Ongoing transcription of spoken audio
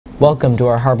Welcome to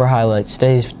our Harbor Highlights.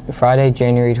 Today is Friday,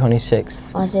 January 26th.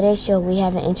 On today's show, we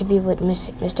have an interview with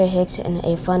Mr. Hicks and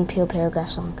a fun Peel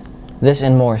Paragraph song. This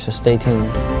and more, so stay tuned.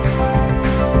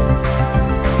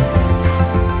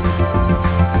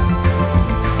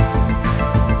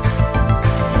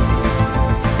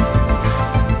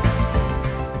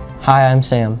 Hi, I'm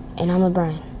Sam. And I'm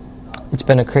O'Brien. It's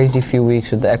been a crazy few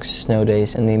weeks with the extra snow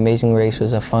days, and the Amazing Race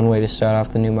was a fun way to start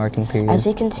off the new marking period. As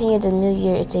we continue the new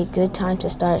year, it's a good time to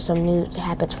start some new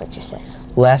habits for success.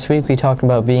 Last week we talked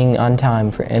about being on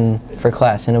time for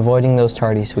class and avoiding those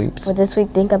tardy sweeps. For this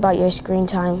week, think about your screen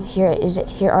time. Here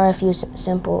are a few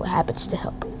simple habits to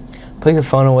help. Put your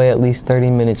phone away at least 30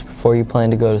 minutes before you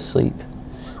plan to go to sleep.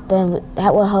 Then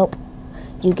that will help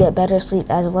you get better sleep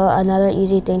as well. Another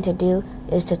easy thing to do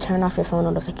is to turn off your phone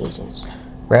notifications.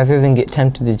 Rather than get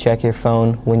tempted to check your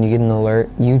phone when you get an alert,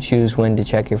 you choose when to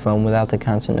check your phone without the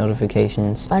constant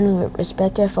notifications. Finally,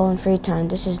 respect your phone free time.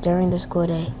 This is during the school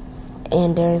day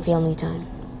and during family time.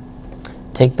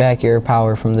 Take back your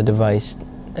power from the devices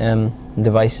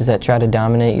that try to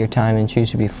dominate your time, and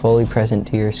choose to be fully present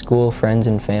to your school, friends,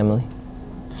 and family.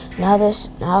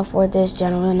 Now for this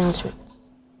general announcement.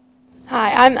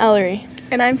 Hi, I'm Ellery.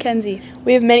 And I'm Kenzie.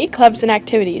 We have many clubs and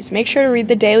activities. Make sure to read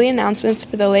the daily announcements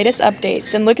for the latest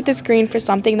updates and look at the screen for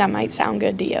something that might sound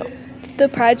good to you. The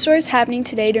Pride Store is happening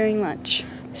today during lunch.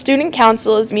 Student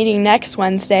Council is meeting next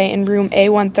Wednesday in room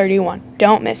A131.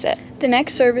 Don't miss it. The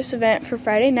next service event for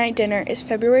Friday night dinner is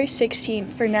February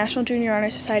 16th for National Junior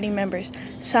Honor Society members.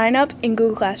 Sign up in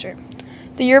Google Classroom.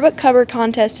 The yearbook cover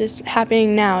contest is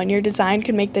happening now, and your design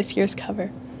could make this year's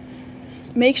cover.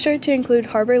 Make sure to include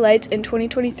Harbor Lights in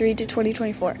 2023 to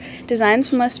 2024.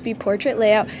 Designs must be portrait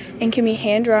layout and can be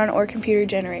hand-drawn or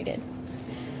computer-generated.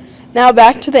 Now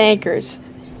back to the anchors.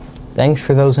 Thanks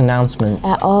for those announcements.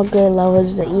 At all grade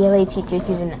levels, the ELA teachers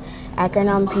use an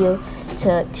acronym Peel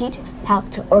to teach how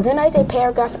to organize a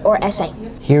paragraph or essay.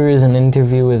 Here is an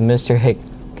interview with Mr. Hicks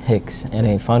and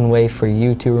a fun way for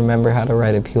you to remember how to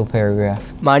write a Peel paragraph.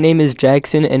 My name is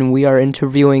Jackson, and we are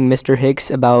interviewing Mr. Hicks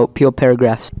about Peel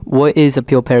paragraphs. What is a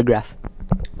Peel paragraph?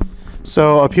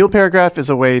 So a Peel paragraph is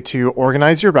a way to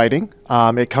organize your writing.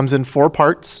 It comes in 4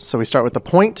 parts. So we start with the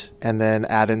point and then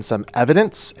add in some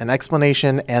evidence, an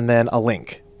explanation, and then a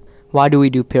link. Why do we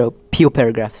do Peel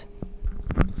paragraphs?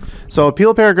 So a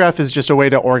Peel paragraph is just a way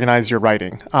to organize your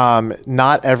writing.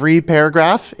 Not every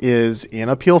paragraph is in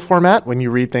a Peel format. When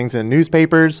you read things in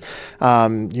newspapers,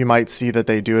 you might see that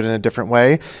they do it in a different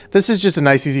way. This is just a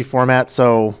nice, easy format.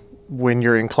 So when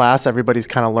you're in class, everybody's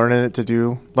kind of learning to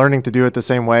do it the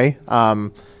same way.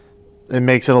 It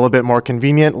makes it a little bit more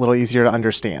convenient, a little easier to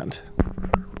understand.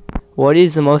 What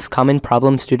is the most common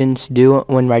problem students do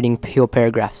when writing Peel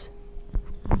paragraphs?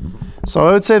 So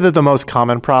I would say that the most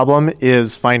common problem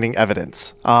is finding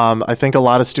evidence. I think a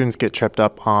lot of students get tripped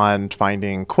up on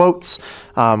finding quotes,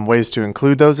 ways to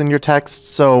include those in your text.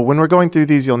 So when we're going through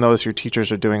these, you'll notice your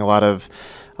teachers are doing a lot of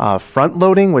front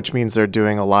loading, which means they're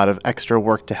doing a lot of extra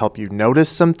work to help you notice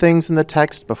some things in the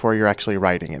text before you're actually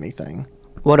writing anything.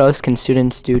 What else can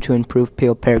students do to improve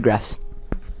Peel paragraphs?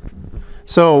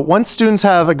 So once students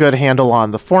have a good handle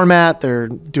on the format, they're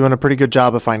doing a pretty good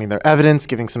job of finding their evidence,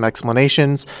 giving some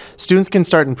explanations. Students can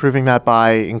start improving that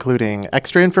by including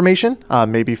extra information,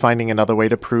 maybe finding another way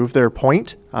to prove their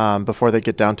point before they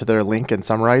get down to their link and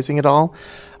summarizing it all.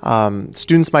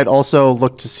 Students might also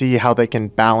look to see how they can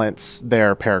balance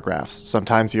their paragraphs.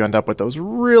 Sometimes you end up with those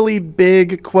really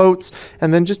big quotes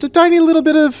and then just a tiny little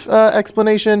bit of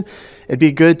explanation. It'd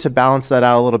be good to balance that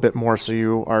out a little bit more so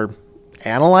you are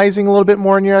analyzing a little bit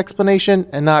more in your explanation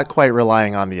and not quite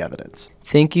relying on the evidence.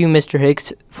 Thank you, Mr.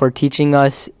 Hicks, for teaching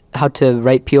us how to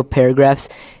write Peel paragraphs,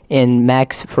 and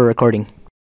Max for recording.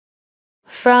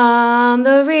 From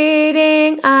the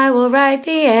reading, I will write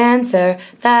the answer.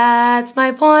 That's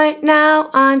my point. Now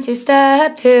on to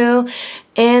step 2.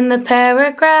 In the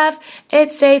paragraph,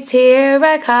 it states here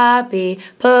I copy.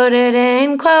 Put it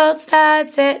in quotes,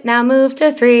 that's it. Now move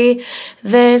to 3.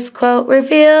 This quote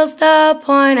reveals the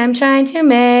point I'm trying to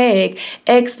make.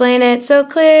 Explain it so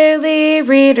clearly,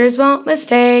 readers won't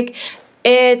mistake.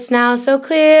 It's now so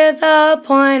clear the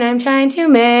point I'm trying to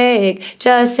make.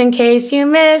 Just in case you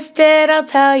missed it, I'll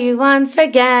tell you once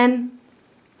again.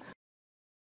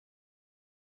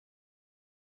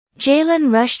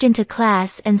 Jalen rushed into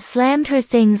class and slammed her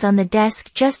things on the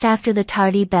desk just after the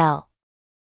tardy bell.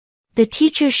 The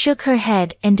teacher shook her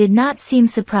head and did not seem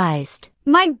surprised.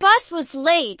 My bus was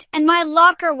late and my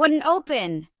locker wouldn't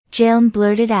open, Jalen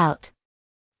blurted out.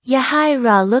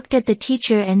 Yahaira looked at the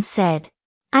teacher and said,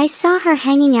 I saw her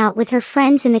hanging out with her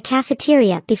friends in the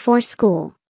cafeteria before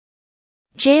school.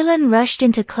 Jalen rushed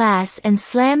into class and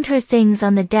slammed her things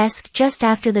on the desk just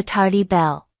after the tardy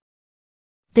bell.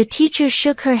 The teacher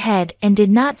shook her head and did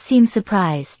not seem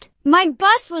surprised. My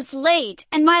bus was late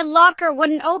and my locker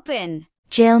wouldn't open,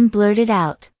 Jalen blurted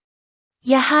out.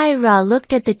 Yahaira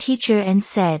looked at the teacher and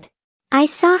said, I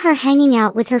saw her hanging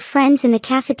out with her friends in the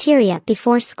cafeteria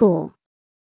before school.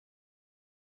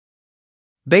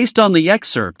 Based on the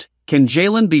excerpt, can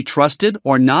Jalen be trusted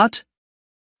or not?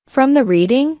 From the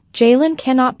reading, Jalen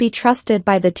cannot be trusted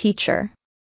by the teacher.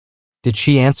 Did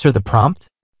she answer the prompt?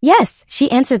 Yes, she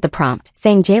answered the prompt,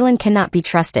 saying Jalen cannot be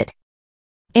trusted.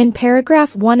 In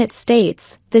paragraph 1 it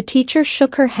states, the teacher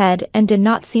shook her head and did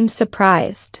not seem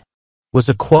surprised. Was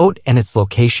a quote and its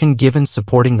location given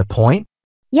supporting the point?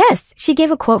 Yes, she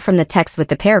gave a quote from the text with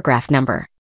the paragraph number.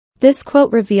 This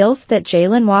quote reveals that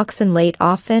Jalen walks in late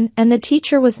often and the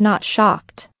teacher was not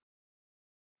shocked.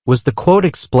 Was the quote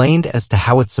explained as to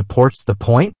how it supports the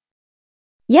point?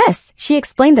 Yes, she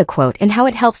explained the quote and how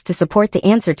it helps to support the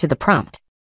answer to the prompt.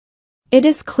 It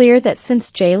is clear that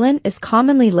since Jalen is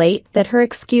commonly late that her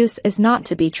excuse is not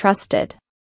to be trusted.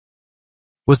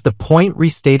 Was the point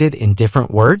restated in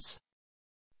different words?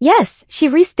 Yes, she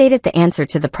restated the answer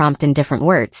to the prompt in different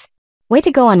words. Way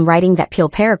to go on writing that Peel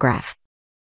paragraph.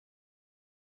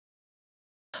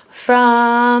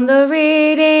 From the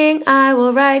reading, I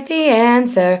will write the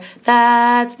answer.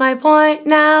 That's my point.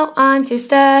 Now on to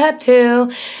step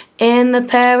 2. In the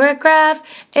paragraph,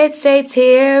 it states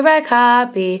here I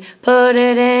copy. Put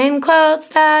it in quotes,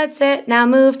 that's it. Now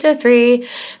move to 3.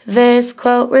 This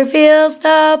quote reveals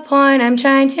the point I'm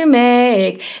trying to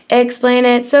make. Explain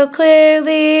it so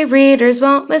clearly, readers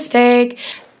won't mistake.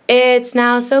 It's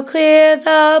now so clear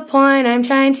the point I'm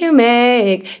trying to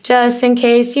make. Just in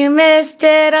case you missed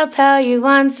it, I'll tell you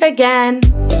once again.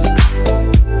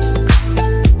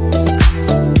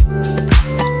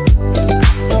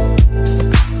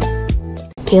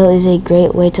 Peel is a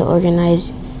great way to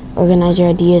organize your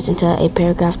ideas into a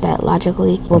paragraph that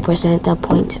logically will present the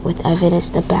point with evidence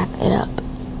to back it up.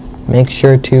 Make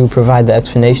sure to provide the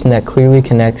explanation that clearly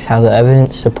connects how the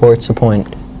evidence supports the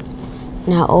point.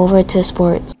 Now over to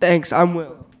sports. Thanks, I'm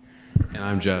Will. And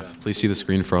I'm Jeff. Please see the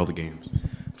screen for all the games.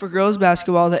 For girls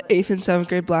basketball, the 8th and 7th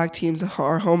grade black teams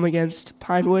are home against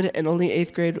Pinewood and only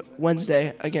 8th grade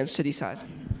Wednesday against Cityside.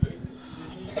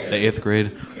 The 8th grade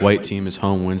white team is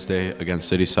home Wednesday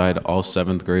against Cityside. All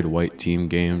 7th grade white team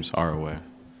games are away.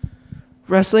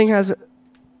 Wrestling has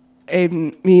a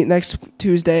meet next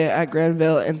Tuesday at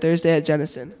Granville and Thursday at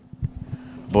Jenison.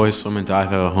 Boys swim and dive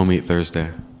have a home meet Thursday.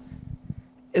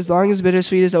 As long as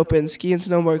Bittersweet is open, Ski and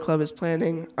Snowboard Club is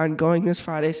planning on going this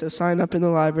Friday, so sign up in the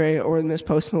library or in Miss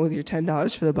Postman with your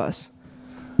 $10 for the bus.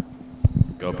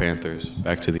 Go Panthers.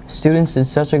 Back to the... Students did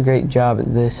such a great job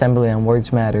at the assembly on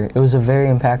Words Matter. It was a very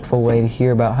impactful way to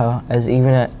hear about how,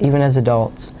 even as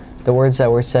adults, the words that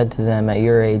were said to them at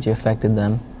your age affected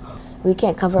them. We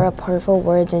can't cover up hurtful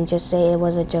words and just say it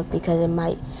was a joke because it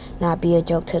might not be a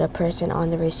joke to the person on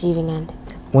the receiving end.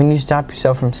 When you stop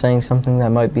yourself from saying something that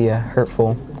might be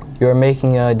hurtful, you are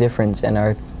making a difference and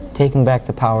are taking back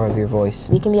the power of your voice.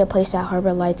 We can be a place at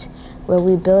Harbor Lights where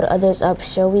we build others up,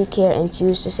 show we care, and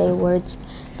choose to say words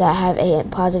that have a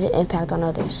positive impact on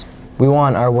others. We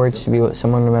want our words to be what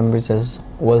someone remembers as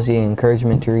was the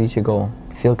encouragement to reach a goal,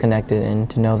 feel connected, and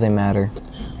to know they matter.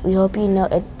 We hope you know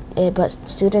it, but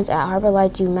students at Harbor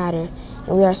Lights, you matter,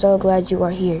 and we are so glad you are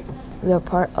here. We are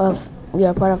part of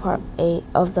the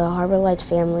Harbor Lights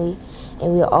family,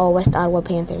 and we are all West Ottawa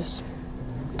Panthers.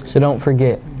 So don't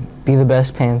forget, be the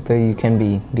best Panther you can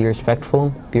be. Be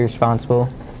respectful, be responsible,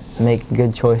 make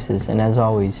good choices, and as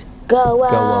always, go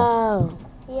well. Go well.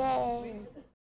 Yay!